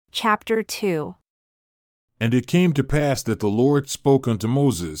Chapter 2. And it came to pass that the Lord spoke unto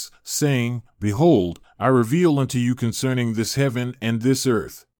Moses, saying, Behold, I reveal unto you concerning this heaven and this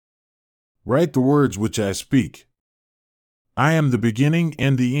earth. Write the words which I speak. I am the beginning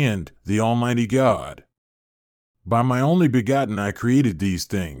and the end, the Almighty God. By my only begotten I created these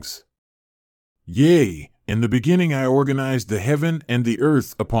things. Yea, in the beginning I organized the heaven and the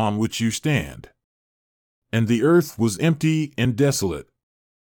earth upon which you stand. And the earth was empty and desolate.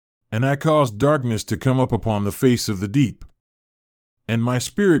 And I caused darkness to come up upon the face of the deep. And my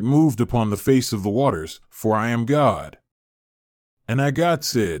spirit moved upon the face of the waters, for I am God. And I God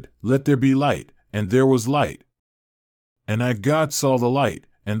said, Let there be light, and there was light. And I God saw the light,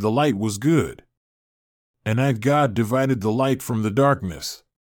 and the light was good. And I God divided the light from the darkness.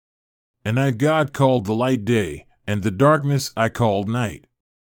 And I God called the light day, and the darkness I called night.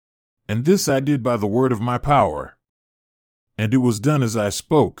 And this I did by the word of my power. And it was done as I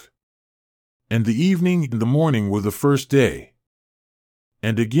spoke. And the evening and the morning were the first day.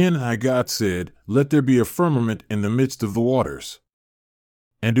 And again I God said, Let there be a firmament in the midst of the waters.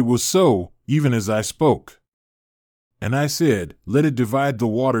 And it was so, even as I spoke. And I said, Let it divide the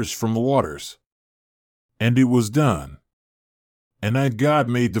waters from the waters. And it was done. And I God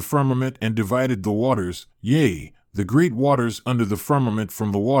made the firmament and divided the waters, yea, the great waters under the firmament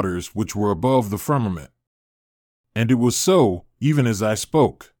from the waters which were above the firmament. And it was so, even as I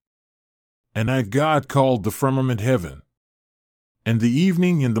spoke. And I God called the firmament heaven. And the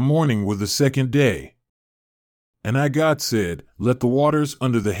evening and the morning were the second day. And I God said, Let the waters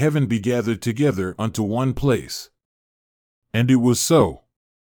under the heaven be gathered together unto one place. And it was so.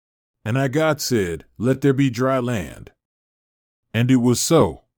 And I God said, Let there be dry land. And it was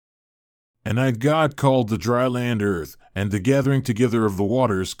so. And I God called the dry land earth, and the gathering together of the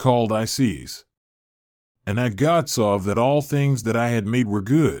waters called I seas. And I God saw that all things that I had made were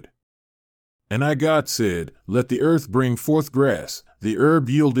good. And I God said, Let the earth bring forth grass, the herb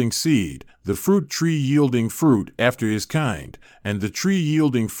yielding seed, the fruit tree yielding fruit after his kind, and the tree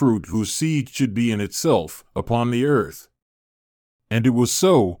yielding fruit whose seed should be in itself, upon the earth. And it was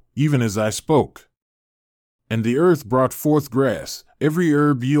so, even as I spoke. And the earth brought forth grass, every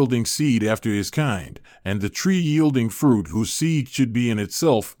herb yielding seed after his kind, and the tree yielding fruit whose seed should be in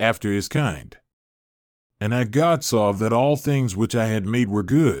itself after his kind. And I God saw that all things which I had made were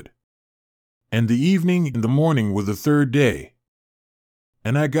good. And the evening and the morning were the third day.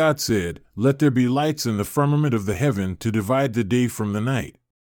 And I God said, Let there be lights in the firmament of the heaven to divide the day from the night.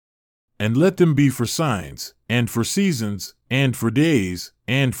 And let them be for signs, and for seasons, and for days,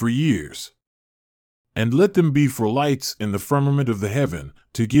 and for years. And let them be for lights in the firmament of the heaven,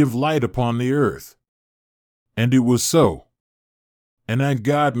 to give light upon the earth. And it was so. And I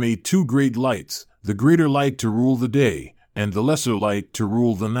God made two great lights, the greater light to rule the day, and the lesser light to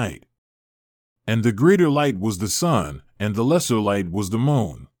rule the night. And the greater light was the sun, and the lesser light was the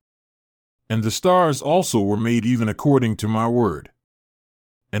moon. And the stars also were made even according to my word.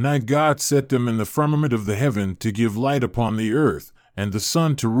 And I God set them in the firmament of the heaven to give light upon the earth, and the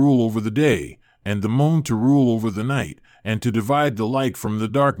sun to rule over the day, and the moon to rule over the night, and to divide the light from the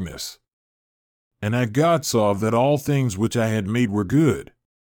darkness. And I God saw that all things which I had made were good.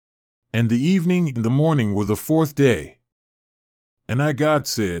 And the evening and the morning were the fourth day. And I God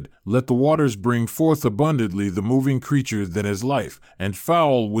said, Let the waters bring forth abundantly the moving creature that has life, and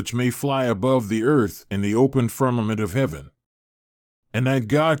fowl which may fly above the earth in the open firmament of heaven. And I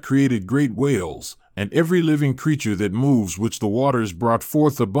God created great whales, and every living creature that moves which the waters brought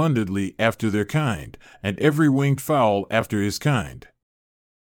forth abundantly after their kind, and every winged fowl after his kind.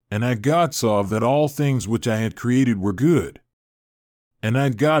 And I God saw that all things which I had created were good. And I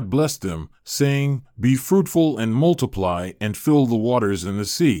God blessed them, saying, Be fruitful and multiply, and fill the waters in the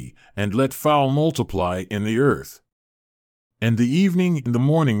sea, and let fowl multiply in the earth. And the evening and the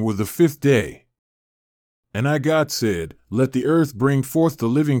morning were the fifth day. And I God said, Let the earth bring forth the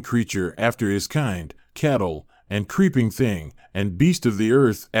living creature after his kind, cattle, and creeping thing, and beast of the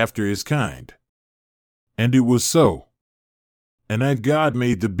earth after his kind. And it was so. And I God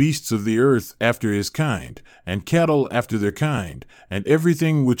made the beasts of the earth after his kind, and cattle after their kind, and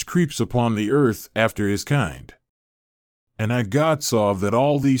everything which creeps upon the earth after his kind. And I God saw that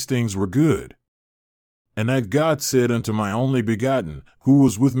all these things were good. And I God said unto my only begotten, who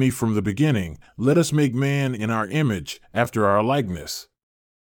was with me from the beginning, Let us make man in our image, after our likeness.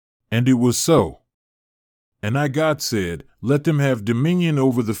 And it was so. And I God said, Let them have dominion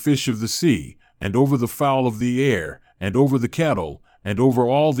over the fish of the sea, and over the fowl of the air, and over the cattle, and over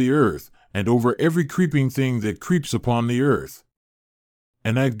all the earth, and over every creeping thing that creeps upon the earth.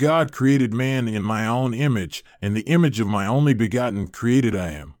 And that God created man in my own image, in the image of my only begotten created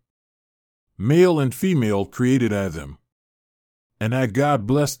I am. Male and female created I them. And I God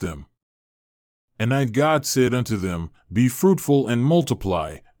blessed them. And I God said unto them, Be fruitful and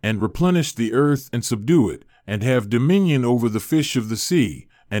multiply, and replenish the earth and subdue it, and have dominion over the fish of the sea,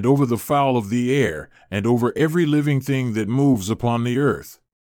 and over the fowl of the air, and over every living thing that moves upon the earth.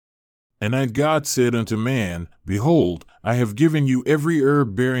 And I God said unto man, Behold, I have given you every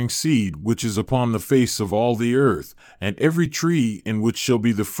herb bearing seed which is upon the face of all the earth, and every tree in which shall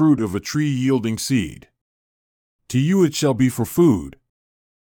be the fruit of a tree yielding seed. To you it shall be for food.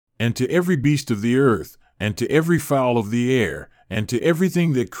 And to every beast of the earth, and to every fowl of the air, and to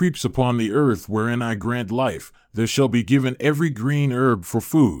everything that creeps upon the earth wherein I grant life, there shall be given every green herb for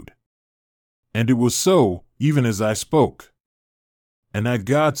food. And it was so, even as I spoke. And I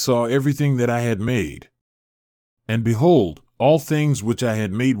God saw everything that I had made. And behold, all things which I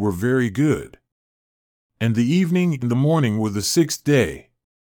had made were very good. And the evening and the morning were the sixth day.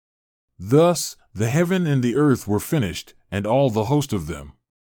 Thus the heaven and the earth were finished, and all the host of them.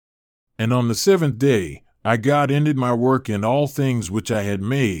 And on the seventh day I God ended my work and all things which I had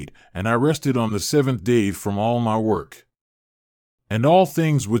made, and I rested on the seventh day from all my work. And all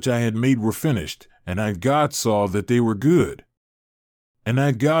things which I had made were finished, and I God saw that they were good. And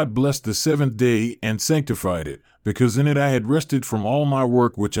I God blessed the seventh day and sanctified it, because in it I had rested from all my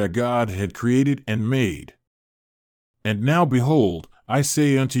work which I God had created and made. And now behold, I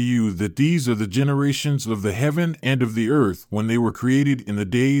say unto you that these are the generations of the heaven and of the earth when they were created in the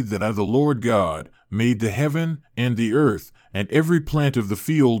day that I the Lord God made the heaven and the earth, and every plant of the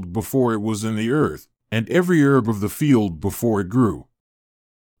field before it was in the earth, and every herb of the field before it grew.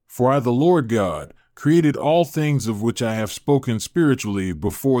 For I the Lord God created all things of which I have spoken spiritually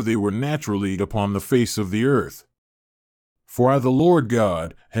before they were naturally upon the face of the earth. For I the Lord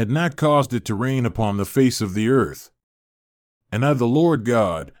God had not caused it to rain upon the face of the earth. And I the Lord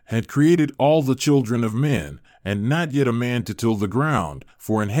God had created all the children of men, and not yet a man to till the ground,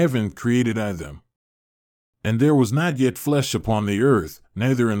 for in heaven created I them. And there was not yet flesh upon the earth,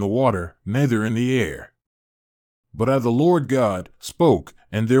 neither in the water, neither in the air. But I the Lord God spoke,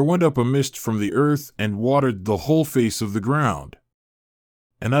 and there went up a mist from the earth, and watered the whole face of the ground.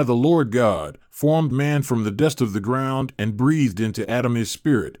 And I the Lord God formed man from the dust of the ground, and breathed into Adam his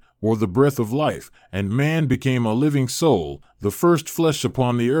spirit, or the breath of life, and man became a living soul, the first flesh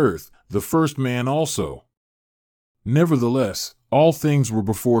upon the earth, the first man also. Nevertheless, all things were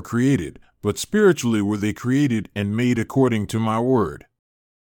before created, but spiritually were they created and made according to my word.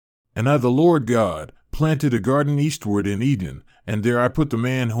 And I the Lord God planted a garden eastward in Eden, and there I put the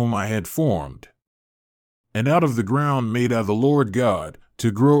man whom I had formed. And out of the ground made I the Lord God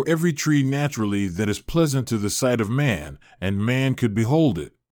to grow every tree naturally that is pleasant to the sight of man, and man could behold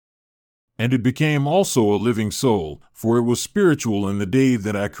it. And it became also a living soul, for it was spiritual in the day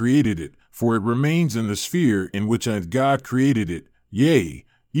that I created it, for it remains in the sphere in which I God created it, yea,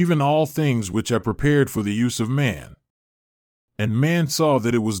 even all things which I prepared for the use of man. And man saw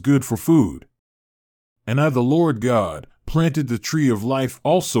that it was good for food. And I the Lord God planted the tree of life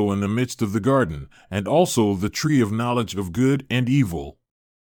also in the midst of the garden, and also the tree of knowledge of good and evil.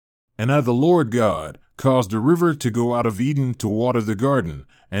 And I the Lord God caused a river to go out of Eden to water the garden,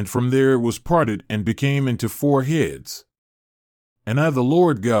 and from there it was parted and became into 4 heads. And I the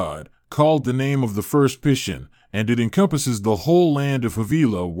Lord God called the name of the first Pishon, and it encompasses the whole land of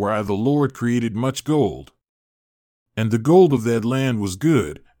Havilah, where I the Lord created much gold. And the gold of that land was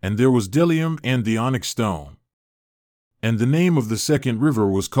good, and there was bdellium and the onyx stone. And the name of the second river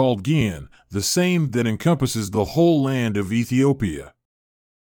was called Gihon, the same that encompasses the whole land of Ethiopia.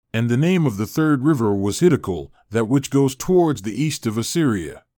 And the name of the third river was Hiddekel, that which goes towards the east of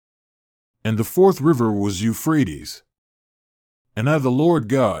Assyria. And the fourth river was Euphrates. And I the Lord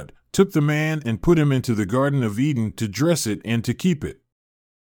God took the man and put him into the Garden of Eden to dress it and to keep it.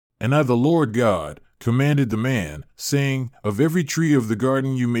 And I the Lord God commanded the man, saying, Of every tree of the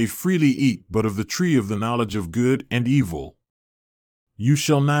garden you may freely eat, but of the tree of the knowledge of good and evil you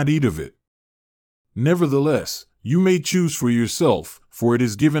shall not eat of it. Nevertheless, you may choose for yourself, for it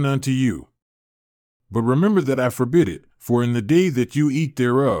is given unto you. But remember that I forbid it, for in the day that you eat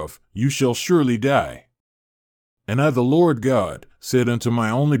thereof, you shall surely die. And I the Lord God said unto my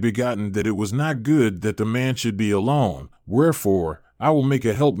only begotten that it was not good that the man should be alone, wherefore I will make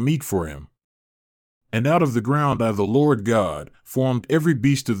a help meet for him. And out of the ground I the Lord God formed every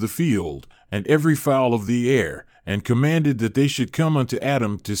beast of the field, and every fowl of the air, and commanded that they should come unto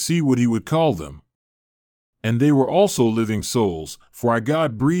Adam to see what he would call them. And they were also living souls, for I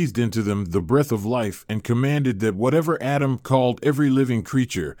God breathed into them the breath of life, and commanded that whatever Adam called every living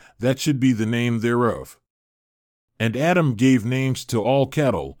creature, that should be the name thereof. And Adam gave names to all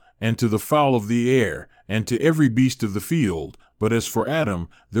cattle, and to the fowl of the air, and to every beast of the field. But as for Adam,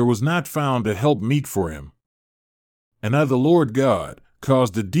 there was not found a help meet for him. And I, the Lord God,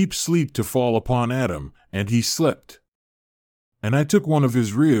 caused a deep sleep to fall upon Adam, and he slept. And I took one of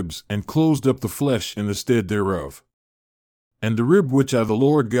his ribs, and closed up the flesh in the stead thereof. And the rib which I, the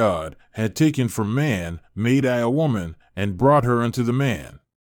Lord God, had taken from man, made I a woman, and brought her unto the man.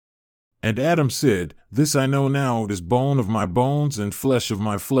 And Adam said, This I know now, it is bone of my bones and flesh of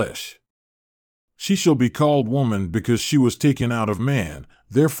my flesh. She shall be called woman, because she was taken out of man.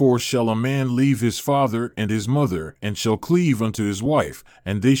 Therefore shall a man leave his father and his mother, and shall cleave unto his wife,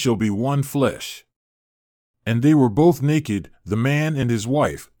 and they shall be one flesh. And they were both naked, the man and his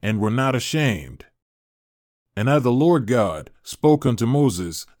wife, and were not ashamed. And I, the Lord God, spoke unto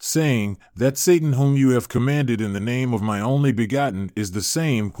Moses, saying, That Satan whom you have commanded in the name of my only begotten is the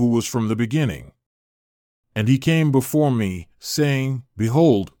same who was from the beginning. And he came before me, saying,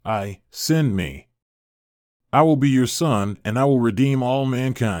 Behold, send me. I will be your son, and I will redeem all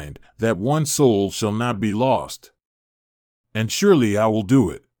mankind, that one soul shall not be lost. And surely I will do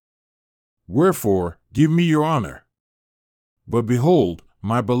it. Wherefore, give me your honor. But behold,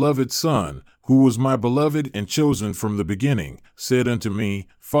 my beloved son, who was my beloved and chosen from the beginning, said unto me,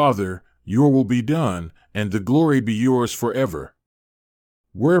 Father, your will be done, and the glory be yours forever.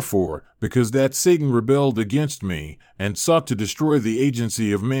 Wherefore, because that Satan rebelled against me, and sought to destroy the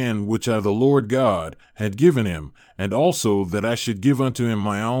agency of man which I, the Lord God, had given him, and also that I should give unto him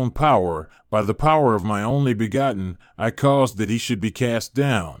my own power, by the power of my only begotten, I caused that he should be cast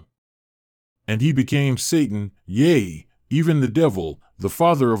down. And he became Satan, yea, even the devil, the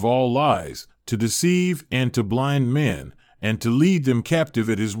father of all lies, to deceive and to blind men, and to lead them captive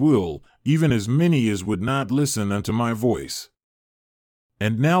at his will, even as many as would not listen unto my voice.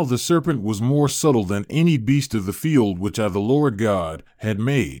 And now the serpent was more subtle than any beast of the field which I, the Lord God, had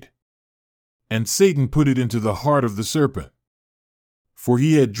made. And Satan put it into the heart of the serpent. For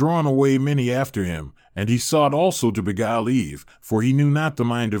he had drawn away many after him, and he sought also to beguile Eve, for he knew not the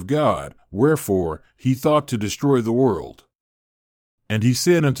mind of God, wherefore he thought to destroy the world. And he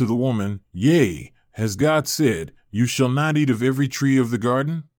said unto the woman, Yea, has God said, You shall not eat of every tree of the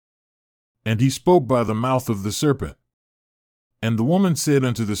garden? And he spoke by the mouth of the serpent. And the woman said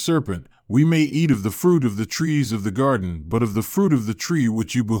unto the serpent, We may eat of the fruit of the trees of the garden, but of the fruit of the tree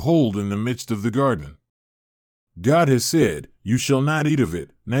which you behold in the midst of the garden, God has said, You shall not eat of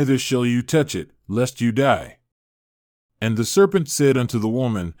it, neither shall you touch it, lest you die. And the serpent said unto the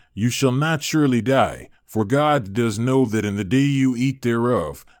woman, You shall not surely die, for God does know that in the day you eat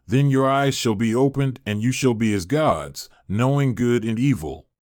thereof, then your eyes shall be opened, and you shall be as gods, knowing good and evil.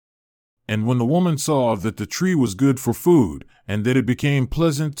 And when the woman saw that the tree was good for food, and that it became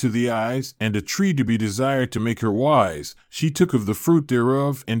pleasant to the eyes, and a tree to be desired to make her wise, she took of the fruit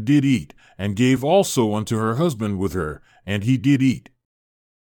thereof, and did eat, and gave also unto her husband with her, and he did eat.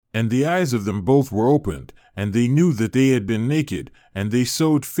 And the eyes of them both were opened, and they knew that they had been naked, and they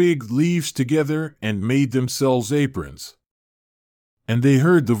sewed fig leaves together, and made themselves aprons. And they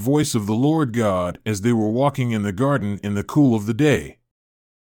heard the voice of the Lord God as they were walking in the garden in the cool of the day.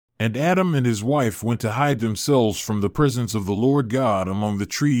 And Adam and his wife went to hide themselves from the presence of the Lord God among the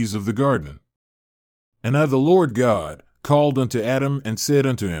trees of the garden. And I, the Lord God, called unto Adam and said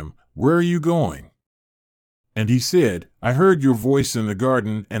unto him, Where are you going? And he said, I heard your voice in the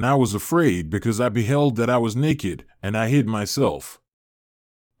garden, and I was afraid, because I beheld that I was naked, and I hid myself.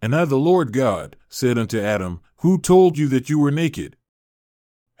 And I, the Lord God, said unto Adam, Who told you that you were naked?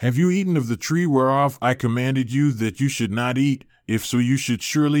 Have you eaten of the tree whereof I commanded you that you should not eat? If so, you should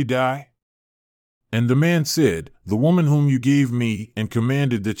surely die. And the man said, The woman whom you gave me, and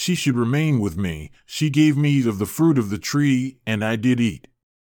commanded that she should remain with me, she gave me of the fruit of the tree, and I did eat.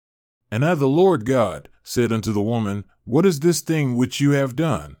 And I, the Lord God, said unto the woman, What is this thing which you have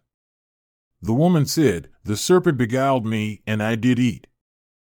done? The woman said, The serpent beguiled me, and I did eat.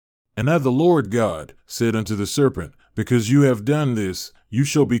 And I, the Lord God, said unto the serpent, Because you have done this, you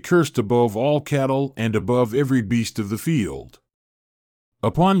shall be cursed above all cattle, and above every beast of the field.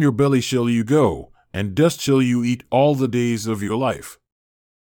 Upon your belly shall you go, and dust shall you eat all the days of your life.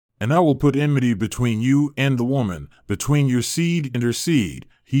 And I will put enmity between you and the woman, between your seed and her seed.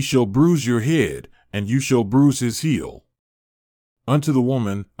 He shall bruise your head, and you shall bruise his heel. Unto the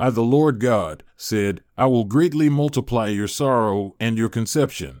woman, I, the Lord God, said, I will greatly multiply your sorrow and your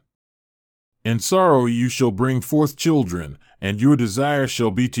conception. In sorrow you shall bring forth children, and your desire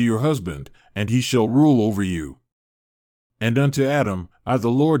shall be to your husband, and he shall rule over you. And unto Adam, I, the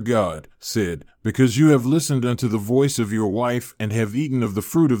Lord God, said, Because you have listened unto the voice of your wife, and have eaten of the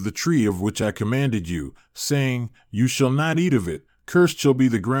fruit of the tree of which I commanded you, saying, You shall not eat of it, cursed shall be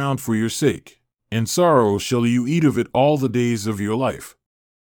the ground for your sake. In sorrow shall you eat of it all the days of your life.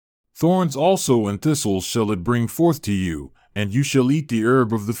 Thorns also and thistles shall it bring forth to you, and you shall eat the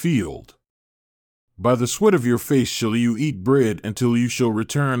herb of the field. By the sweat of your face shall you eat bread until you shall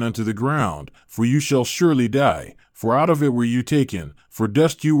return unto the ground, for you shall surely die, for out of it were you taken, for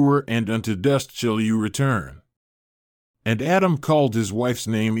dust you were, and unto dust shall you return. And Adam called his wife's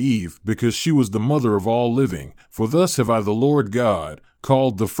name Eve, because she was the mother of all living, for thus have I the Lord God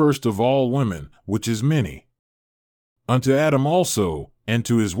called the first of all women, which is many. Unto Adam also, and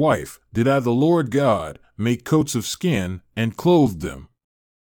to his wife, did I the Lord God make coats of skin, and clothed them.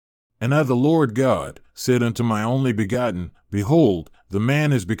 And I the Lord God said unto my only begotten, Behold, the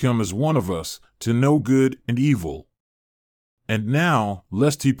man is become as one of us, to know good and evil. And now,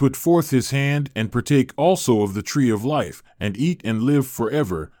 lest he put forth his hand and partake also of the tree of life, and eat and live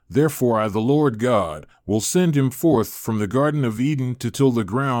forever, therefore I the Lord God will send him forth from the Garden of Eden to till the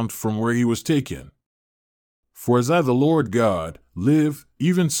ground from where he was taken. For as I the Lord God live,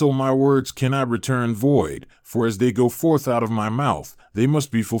 even so my words cannot return void, for as they go forth out of my mouth, they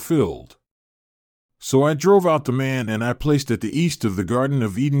must be fulfilled. So I drove out the man, and I placed at the east of the Garden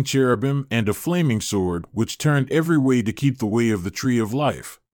of Eden cherubim and a flaming sword, which turned every way to keep the way of the tree of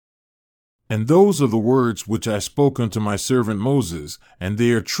life. And those are the words which I spoke unto my servant Moses, and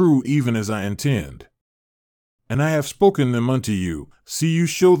they are true even as I intend. And I have spoken them unto you, see you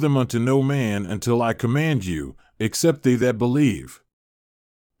show them unto no man until I command you, except they that believe.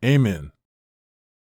 Amen.